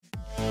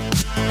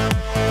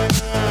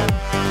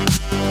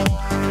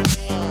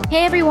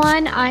Hey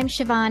everyone, I'm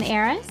Siobhan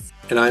Aris.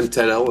 And I'm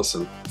Ted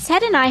Ellison.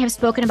 Ted and I have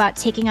spoken about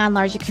taking on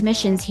larger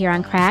commissions here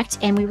on Cracked,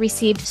 and we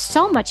received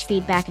so much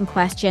feedback and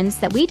questions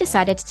that we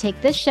decided to take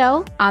this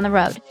show on the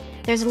road.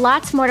 There's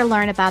lots more to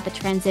learn about the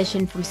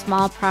transition from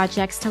small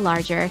projects to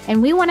larger,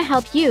 and we want to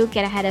help you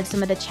get ahead of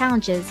some of the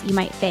challenges you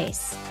might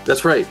face.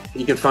 That's right.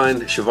 You can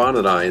find Siobhan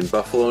and I in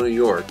Buffalo, New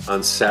York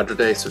on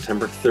Saturday,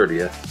 September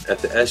 30th at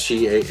the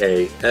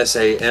SGAA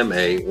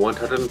SAMA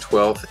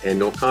 112th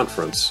Annual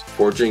Conference,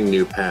 Forging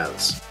New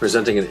Paths,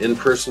 presenting an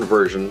in-person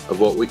version of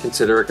what we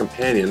consider a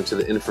companion to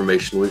the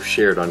information we've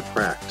shared on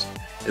Cracked.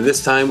 And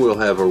this time we'll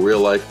have a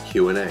real-life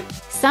Q&A.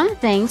 Some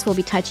things we'll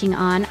be touching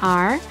on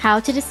are how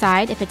to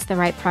decide if it's the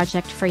right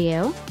project for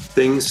you,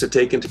 things to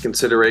take into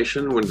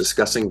consideration when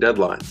discussing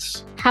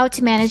deadlines, how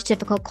to manage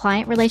difficult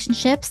client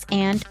relationships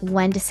and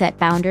when to set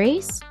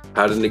boundaries,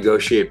 how to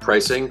negotiate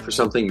pricing for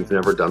something you've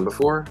never done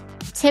before,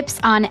 tips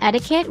on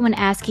etiquette when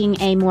asking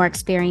a more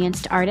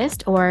experienced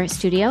artist or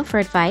studio for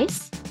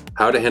advice,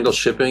 how to handle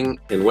shipping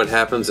and what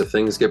happens if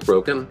things get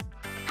broken,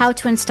 how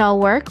to install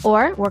work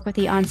or work with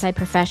the on-site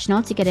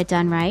professional to get it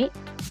done right,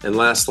 and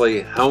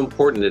lastly, how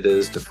important it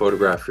is to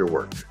photograph your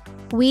work.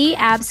 We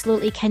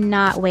absolutely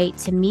cannot wait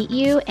to meet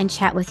you and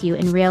chat with you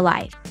in real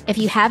life. If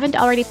you haven't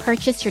already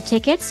purchased your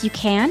tickets, you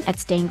can at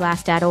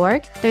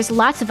stainedglass.org. There's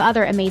lots of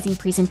other amazing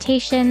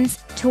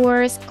presentations,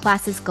 tours,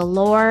 classes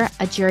galore,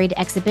 a juried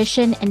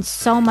exhibition, and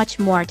so much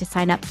more to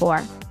sign up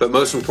for. But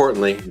most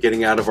importantly,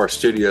 getting out of our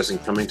studios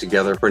and coming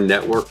together for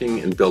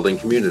networking and building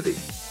community.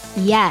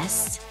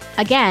 Yes.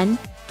 Again,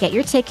 get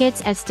your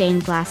tickets at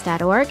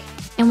stainedglass.org,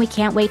 and we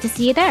can't wait to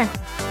see you there.